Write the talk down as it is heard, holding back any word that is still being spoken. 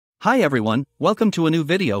Hi everyone, welcome to a new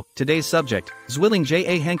video. Today's subject, ZWILLING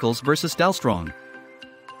J.A. Henckels vs Dalstrong.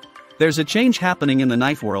 There's a change happening in the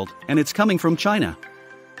knife world, and it's coming from China.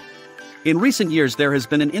 In recent years there has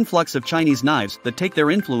been an influx of Chinese knives that take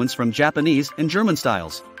their influence from Japanese and German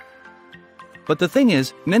styles. But the thing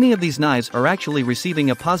is, many of these knives are actually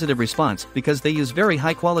receiving a positive response because they use very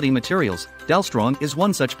high quality materials. Dalstrong is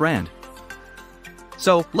one such brand.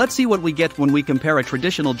 So, let's see what we get when we compare a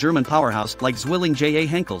traditional German powerhouse like ZWILLING J.A.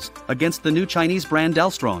 Henckels against the new Chinese brand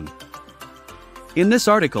Dalstrong. In this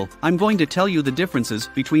article, I'm going to tell you the differences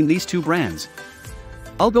between these two brands.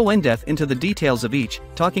 I'll go in-depth into the details of each,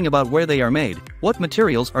 talking about where they are made, what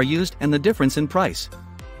materials are used and the difference in price.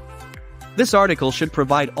 This article should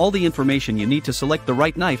provide all the information you need to select the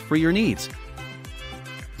right knife for your needs.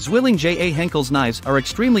 ZWILLING J.A. Henckels knives are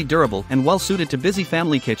extremely durable and well suited to busy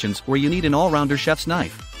family kitchens where you need an all-rounder chef's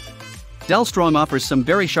knife. Dalstrong offers some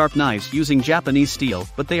very sharp knives using Japanese steel,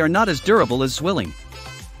 but they are not as durable as ZWILLING.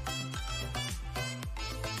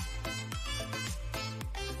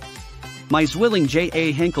 My ZWILLING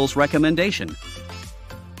J.A. Henckels recommendation.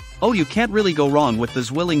 Oh, you can't really go wrong with the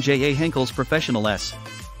ZWILLING J.A. Henckels Professional S.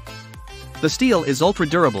 The steel is ultra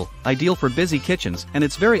durable, ideal for busy kitchens, and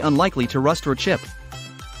it's very unlikely to rust or chip.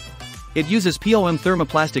 It uses POM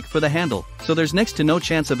thermoplastic for the handle, so there's next to no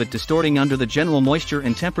chance of it distorting under the general moisture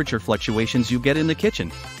and temperature fluctuations you get in the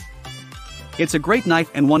kitchen. It's a great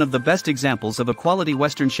knife and one of the best examples of a quality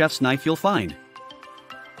Western chef's knife you'll find.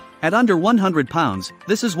 At under £100,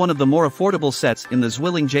 this is one of the more affordable sets in the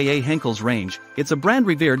ZWILLING J.A. Henckels range. It's a brand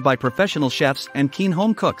revered by professional chefs and keen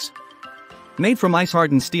home cooks. Made from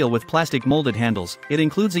ice-hardened steel with plastic molded handles, it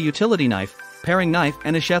includes a utility knife, paring knife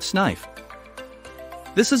and a chef's knife.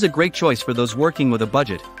 This is a great choice for those working with a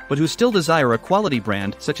budget, but who still desire a quality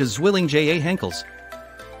brand such as ZWILLING J.A. Henckels.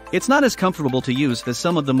 It's not as comfortable to use as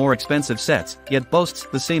some of the more expensive sets, yet boasts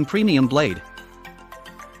the same premium blade.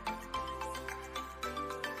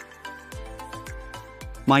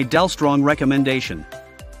 My Dalstrong recommendation.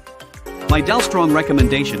 My Dalstrong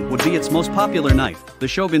recommendation would be its most popular knife, the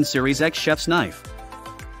Shogun Series X Chef's Knife.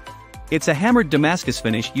 It's a hammered Damascus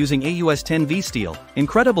finish using AUS 10V steel,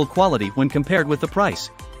 incredible quality when compared with the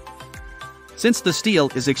price. Since the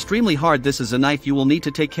steel is extremely hard, this is a knife you will need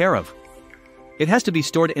to take care of. It has to be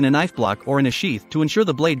stored in a knife block or in a sheath to ensure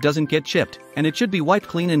the blade doesn't get chipped, and it should be wiped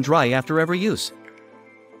clean and dry after every use.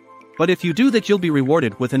 But if you do that, you'll be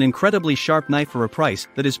rewarded with an incredibly sharp knife for a price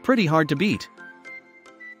that is pretty hard to beat.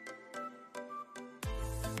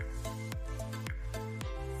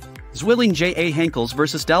 ZWILLING J.A. Henckels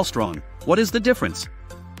vs Dalstrong. What is the difference?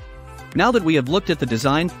 Now that we have looked at the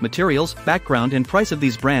design, materials, background and price of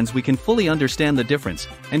these brands, we can fully understand the difference,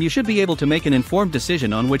 and you should be able to make an informed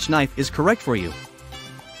decision on which knife is correct for you.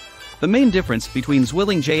 The main difference between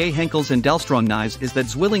ZWILLING J.A. Henckels and Dalstrong knives is that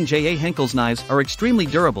ZWILLING J.A. Henckels knives are extremely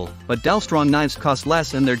durable, but Dalstrong knives cost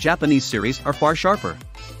less and their Japanese series are far sharper.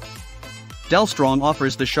 Dalstrong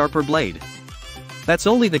offers the sharper blade. That's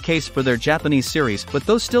only the case for their Japanese series, but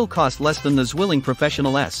those still cost less than the ZWILLING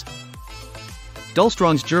Professional S.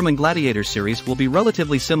 Dalstrong's German Gladiator series will be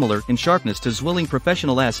relatively similar in sharpness to ZWILLING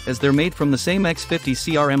Professional S as they're made from the same X50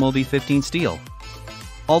 CRMOV15 steel.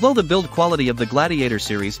 Although the build quality of the Gladiator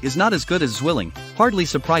series is not as good as ZWILLING, hardly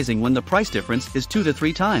surprising when the price difference is 2 to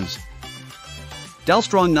 3 times.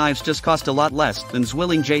 Dalstrong knives just cost a lot less than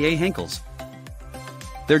ZWILLING J.A. Henckels.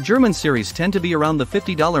 Their German series tend to be around the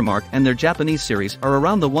 $50 mark and their Japanese series are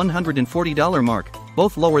around the $140 mark,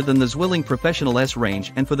 both lower than the ZWILLING Professional S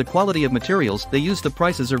range, and for the quality of materials they use the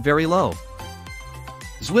prices are very low.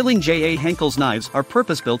 ZWILLING J.A. Henckels knives are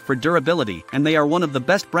purpose-built for durability, and they are one of the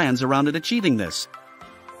best brands around at achieving this.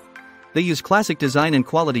 They use classic design and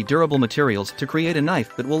quality durable materials to create a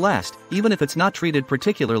knife that will last, even if it's not treated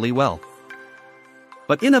particularly well.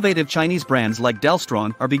 But innovative Chinese brands like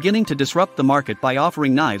Dalstrong are beginning to disrupt the market by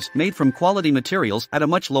offering knives made from quality materials at a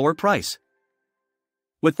much lower price.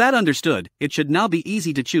 With that understood, it should now be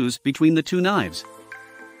easy to choose between the two knives.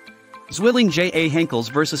 ZWILLING J.A.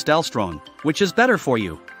 Henckels vs Dalstrong, which is better for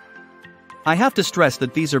you? I have to stress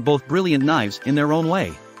that these are both brilliant knives in their own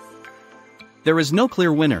way. There is no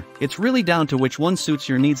clear winner, it's really down to which one suits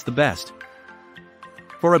your needs the best.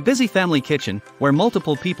 For a busy family kitchen, where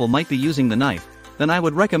multiple people might be using the knife, then I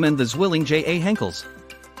would recommend the ZWILLING J.A. Henckels.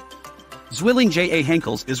 ZWILLING J.A.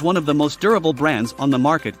 Henckels is one of the most durable brands on the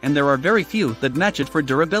market, and there are very few that match it for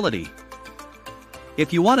durability.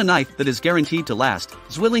 If you want a knife that is guaranteed to last,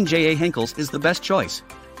 ZWILLING J.A. Henckels is the best choice.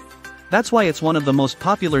 That's why it's one of the most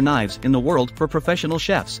popular knives in the world for professional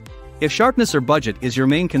chefs. If sharpness or budget is your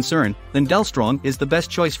main concern, then Dalstrong is the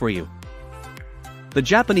best choice for you. The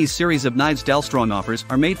Japanese series of knives Dalstrong offers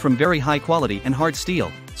are made from very high quality and hard steel,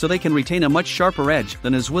 so they can retain a much sharper edge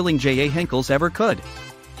than a ZWILLING JA Henckels ever could.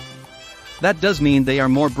 That does mean they are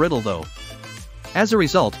more brittle though. As a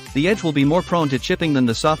result, the edge will be more prone to chipping than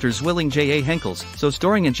the softer ZWILLING JA Henckels, so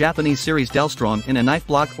storing a Japanese series Dalstrong in a knife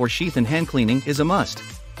block or sheath and hand cleaning is a must.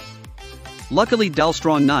 Luckily,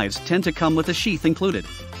 Dalstrong knives tend to come with a sheath included.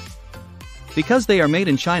 Because they are made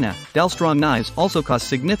in China, Dalstrong knives also cost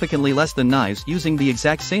significantly less than knives using the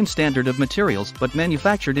exact same standard of materials but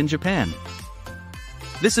manufactured in Japan.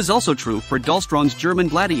 This is also true for Dalstrong's German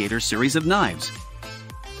Gladiator series of knives.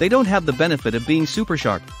 They don't have the benefit of being super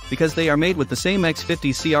sharp, because they are made with the same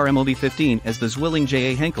X50 CRMOV15 as the ZWILLING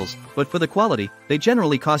JA Henckels, but for the quality, they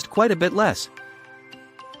generally cost quite a bit less.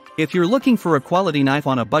 If you're looking for a quality knife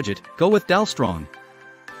on a budget, go with Dalstrong.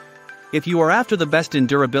 If you are after the best in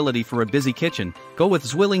durability for a busy kitchen, go with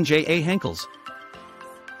ZWILLING JA Henckels.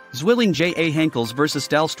 ZWILLING JA Henckels vs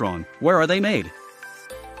Dalstrong, where are they made?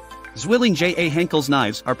 ZWILLING JA Henckels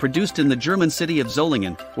knives are produced in the German city of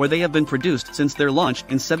ZWILLING, where they have been produced since their launch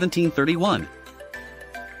in 1731.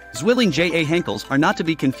 ZWILLING JA Henckels are not to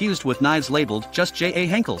be confused with knives labeled just JA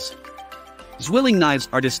Henckels. ZWILLING knives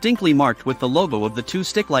are distinctly marked with the logo of the two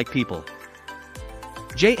stick-like people.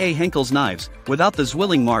 JA Henckels knives, without the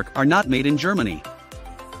ZWILLING mark, are not made in Germany.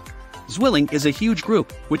 ZWILLING is a huge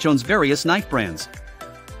group, which owns various knife brands.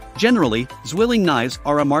 Generally, ZWILLING knives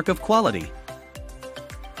are a mark of quality.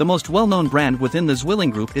 The most well-known brand within the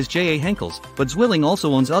ZWILLING group is JA Henckels, but ZWILLING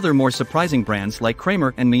also owns other more surprising brands like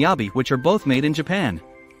Kramer and Miyabi, which are both made in Japan.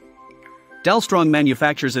 Dalstrong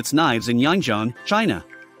manufactures its knives in Yanjiang, China.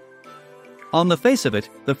 On the face of it,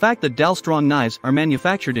 the fact that Dalstrong knives are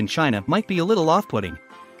manufactured in China might be a little off-putting.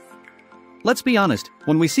 Let's be honest,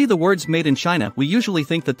 when we see the words made in China, we usually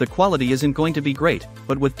think that the quality isn't going to be great,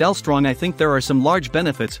 but with Dalstrong I think there are some large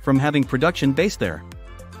benefits from having production based there.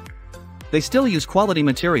 They still use quality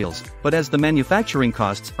materials, but as the manufacturing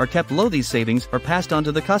costs are kept low, these savings are passed on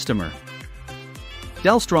to the customer.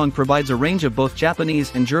 Dalstrong provides a range of both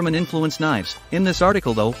Japanese and German-influenced knives. In this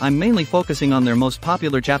article though, I'm mainly focusing on their most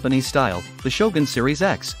popular Japanese style, the Shogun Series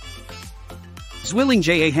X. ZWILLING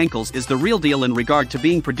JA Henckels is the real deal in regard to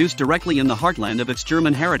being produced directly in the heartland of its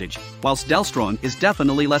German heritage, whilst Dalstrong is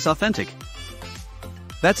definitely less authentic.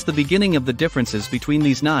 That's the beginning of the differences between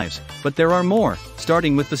these knives, but there are more,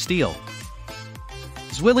 starting with the steel.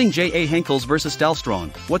 ZWILLING JA Henckels vs Dalstrong,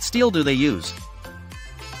 what steel do they use?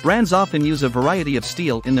 Brands often use a variety of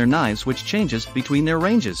steel in their knives, which changes between their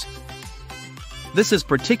ranges. This is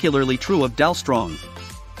particularly true of Dalstrong.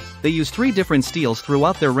 They use 3 different steels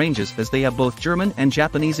throughout their ranges as they have both German and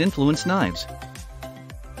Japanese influenced knives.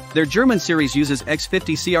 Their German series uses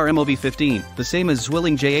X50 CRMOV15, the same as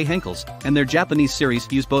ZWILLING JA Henckels, and their Japanese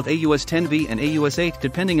series use both AUS 10V and AUS 8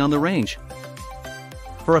 depending on the range.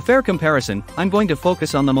 For a fair comparison, I'm going to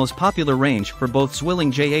focus on the most popular range for both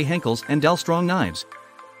ZWILLING JA Henckels and Dalstrong knives.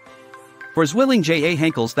 For ZWILLING JA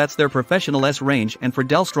Henckels, that's their Professional S range, and for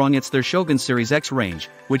Dalstrong it's their Shogun Series X range,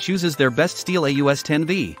 which uses their best steel AUS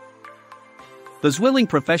 10V. The ZWILLING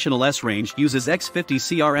Professional S range uses X50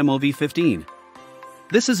 CRMOV15.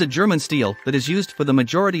 This is a German steel that is used for the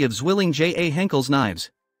majority of ZWILLING JA Henckels knives.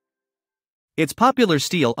 It's popular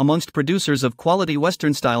steel amongst producers of quality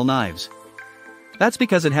Western-style knives. That's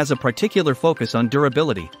because it has a particular focus on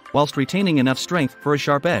durability, whilst retaining enough strength for a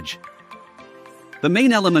sharp edge. The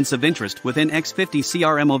main elements of interest within X50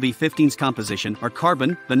 CRMOV15's composition are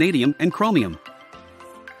carbon, vanadium, and chromium.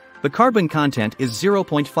 The carbon content is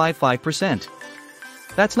 0.55%.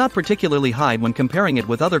 That's not particularly high when comparing it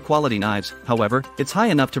with other quality knives, however, it's high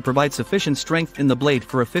enough to provide sufficient strength in the blade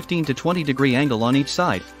for a 15 to 20 degree angle on each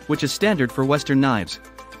side, which is standard for Western knives.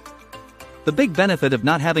 The big benefit of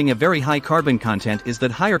not having a very high carbon content is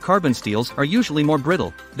that higher carbon steels are usually more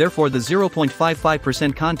brittle, therefore the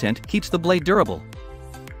 0.55% content keeps the blade durable.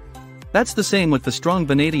 That's the same with the strong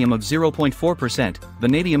vanadium of 0.4%,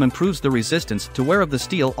 vanadium improves the resistance to wear of the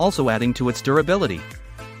steel, also adding to its durability.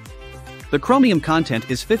 The chromium content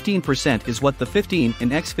is 15% is what the 15 in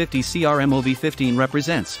X50 CRMOV15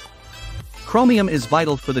 represents. Chromium is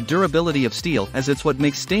vital for the durability of steel as it's what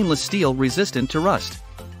makes stainless steel resistant to rust.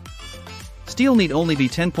 Steel need only be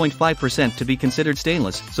 10.5% to be considered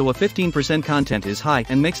stainless, so a 15% content is high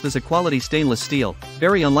and makes this a quality stainless steel,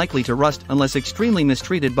 very unlikely to rust unless extremely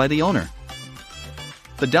mistreated by the owner.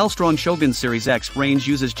 The Dalstrong Shogun Series X range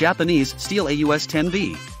uses Japanese steel AUS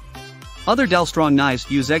 10V. Other Dalstrong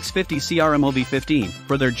knives use X50 CRMOV15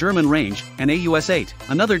 for their German range, and AUS 8,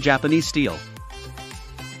 another Japanese steel.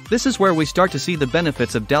 This is where we start to see the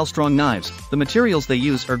benefits of Dalstrong knives. The materials they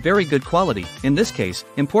use are very good quality, in this case,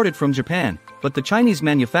 imported from Japan, but the Chinese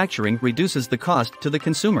manufacturing reduces the cost to the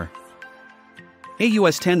consumer.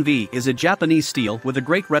 AUS-10V is a Japanese steel with a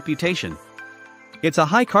great reputation. It's a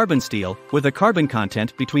high-carbon steel, with a carbon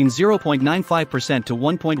content between 0.95% to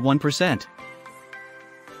 1.1%.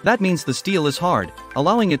 That means the steel is hard,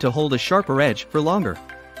 allowing it to hold a sharper edge for longer.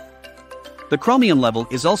 The chromium level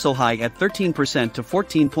is also high at 13% to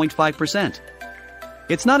 14.5%.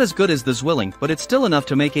 It's not as good as the ZWILLING, but it's still enough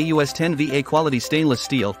to make AUS-10V a quality stainless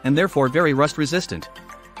steel and therefore very rust-resistant.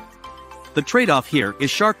 The trade-off here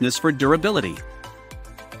is sharpness for durability.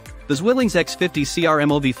 The ZWILLING's X50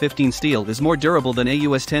 CRMOV15 steel is more durable than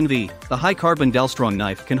AUS-10V. The high-carbon Dalstrong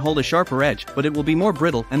knife can hold a sharper edge, but it will be more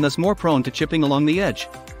brittle and thus more prone to chipping along the edge.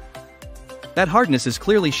 That hardness is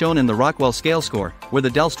clearly shown in the Rockwell scale score, where the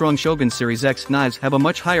Dalstrong Shogun Series X knives have a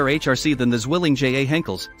much higher HRC than the ZWILLING JA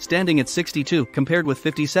Henckels, standing at 62 compared with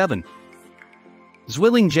 57.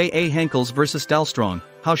 ZWILLING JA Henckels versus Dalstrong,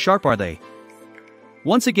 how sharp are they?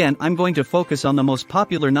 Once again, I'm going to focus on the most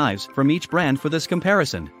popular knives from each brand for this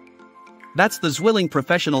comparison. That's the ZWILLING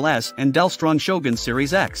Professional S and Dalstrong Shogun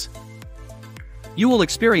Series X. You will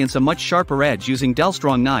experience a much sharper edge using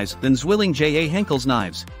Dalstrong knives than ZWILLING JA Henckels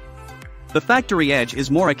knives. The factory edge is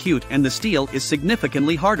more acute and the steel is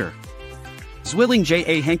significantly harder. ZWILLING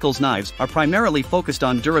JA Henckels knives are primarily focused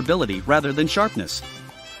on durability rather than sharpness.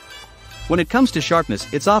 When it comes to sharpness,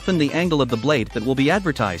 it's often the angle of the blade that will be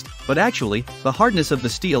advertised, but actually, the hardness of the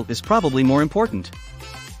steel is probably more important.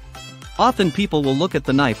 Often people will look at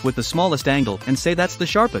the knife with the smallest angle and say that's the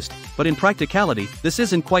sharpest, but in practicality, this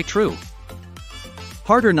isn't quite true.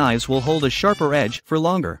 Harder knives will hold a sharper edge for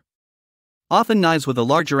longer. Often knives with a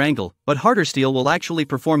larger angle, but harder steel will actually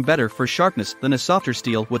perform better for sharpness than a softer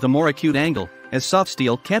steel with a more acute angle, as soft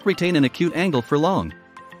steel can't retain an acute angle for long.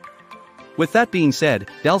 With that being said,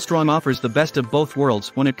 Dalstrong offers the best of both worlds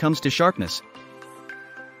when it comes to sharpness.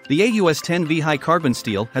 The AUS-10V high-carbon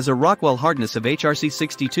steel has a Rockwell hardness of HRC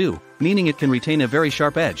 62, meaning it can retain a very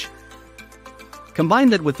sharp edge. Combine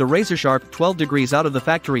that with the razor-sharp 12 degrees out of the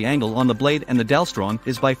factory angle on the blade, and the Dalstrong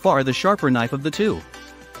is by far the sharper knife of the two.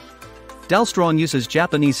 Dalstrong uses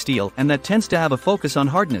Japanese steel, and that tends to have a focus on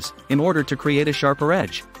hardness, in order to create a sharper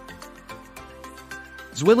edge.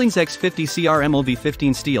 ZWILLING's X50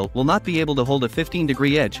 CRMOV15 steel will not be able to hold a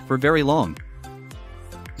 15-degree edge for very long.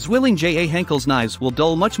 ZWILLING JA Henckels knives will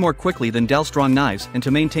dull much more quickly than Dalstrong knives, and to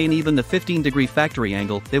maintain even the 15-degree factory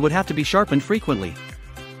angle, they would have to be sharpened frequently.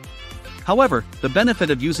 However, the benefit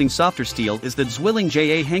of using softer steel is that ZWILLING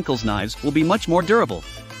JA Henckels knives will be much more durable.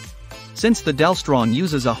 Since the Dalstrong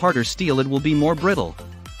uses a harder steel, it will be more brittle.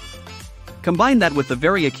 Combine that with the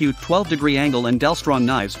very acute 12-degree angle, and Dalstrong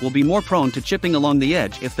knives will be more prone to chipping along the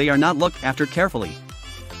edge if they are not looked after carefully.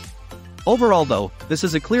 Overall though, this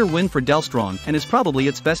is a clear win for Dalstrong and is probably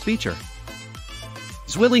its best feature.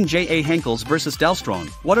 ZWILLING JA Henckels versus Dalstrong,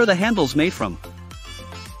 what are the handles made from?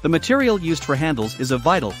 The material used for handles is a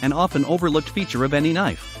vital and often overlooked feature of any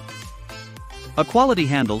knife. A quality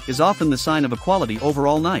handle is often the sign of a quality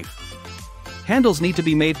overall knife. Handles need to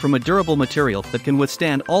be made from a durable material that can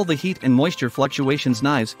withstand all the heat and moisture fluctuations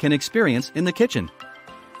knives can experience in the kitchen.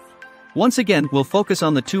 Once again, we'll focus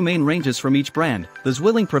on the two main ranges from each brand, the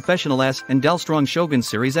ZWILLING Professional S and Dalstrong Shogun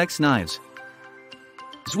Series X knives.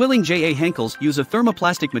 ZWILLING JA Henckels use a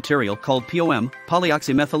thermoplastic material called POM,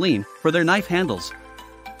 polyoxymethylene, for their knife handles.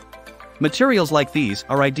 Materials like these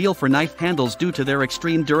are ideal for knife handles due to their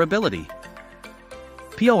extreme durability.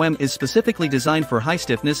 POM is specifically designed for high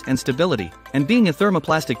stiffness and stability, and being a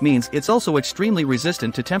thermoplastic means it's also extremely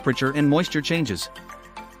resistant to temperature and moisture changes.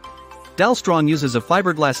 Dalstrong uses a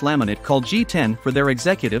fiberglass laminate called G10 for their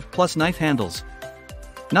executive plus knife handles.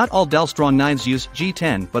 Not all Dalstrong knives use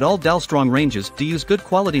G10, but all Dalstrong ranges do use good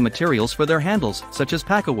quality materials for their handles, such as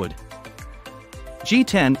Packawood.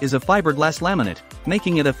 G10 is a fiberglass laminate,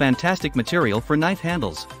 making it a fantastic material for knife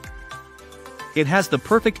handles. It has the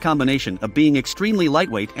perfect combination of being extremely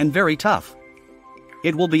lightweight and very tough.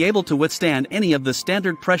 It will be able to withstand any of the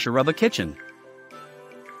standard pressure of a kitchen.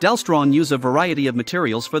 Dalstrong use a variety of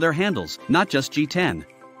materials for their handles, not just G10.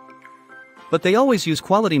 But they always use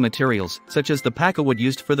quality materials, such as the Packawood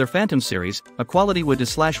used for their Phantom series, a quality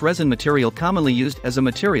wood/resin material commonly used as a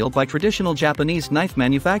material by traditional Japanese knife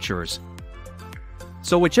manufacturers.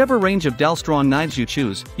 So whichever range of Dalstrong knives you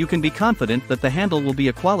choose, you can be confident that the handle will be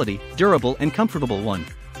a quality, durable and comfortable one.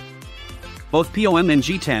 Both POM and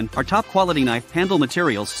G10 are top quality knife handle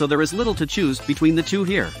materials, so there is little to choose between the two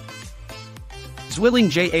here. ZWILLING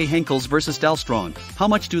JA Henckels versus Dalstrong, how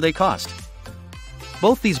much do they cost?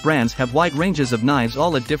 Both these brands have wide ranges of knives,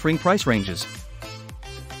 all at differing price ranges.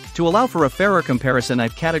 To allow for a fairer comparison,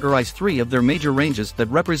 I've categorized 3 of their major ranges that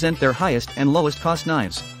represent their highest and lowest cost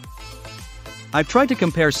knives. I've tried to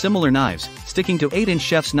compare similar knives, sticking to 8-inch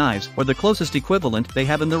chef's knives or the closest equivalent they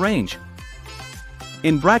have in the range.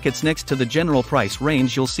 In brackets next to the general price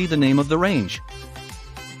range you'll see the name of the range.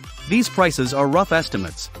 These prices are rough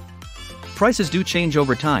estimates. Prices do change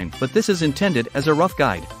over time, but this is intended as a rough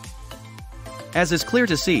guide. As is clear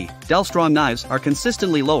to see, Dalstrong knives are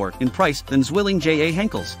consistently lower in price than ZWILLING JA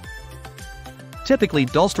Henckels. Typically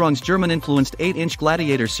Dalstrong's German-influenced 8-inch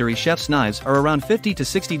Gladiator series chef's knives are around $50 to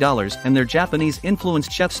 $60 and their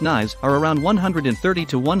Japanese-influenced chef's knives are around $130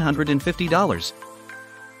 to $150.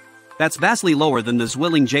 That's vastly lower than the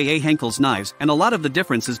ZWILLING JA Henckels knives, and a lot of the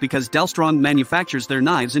difference is because Dalstrong manufactures their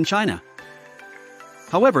knives in China.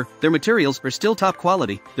 However, their materials are still top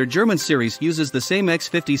quality. Their German series uses the same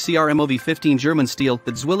X50 CRMOV15 German steel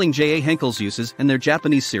that ZWILLING JA Henckels uses, and their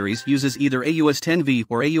Japanese series uses either AUS-10V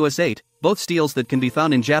or AUS-8, both steels that can be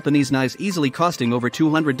found in Japanese knives easily costing over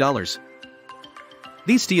 $200.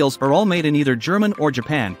 These steels are all made in either German or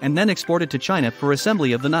Japan and then exported to China for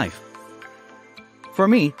assembly of the knife. For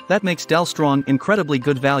me, that makes Dalstrong incredibly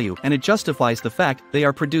good value, and it justifies the fact they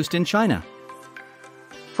are produced in China.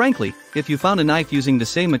 Frankly, if you found a knife using the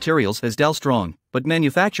same materials as Dalstrong, but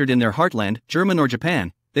manufactured in their heartland, German or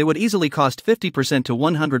Japan, they would easily cost 50% to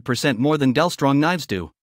 100% more than Dalstrong knives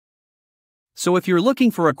do. So if you're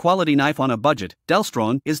looking for a quality knife on a budget,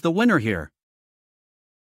 Dalstrong is the winner here.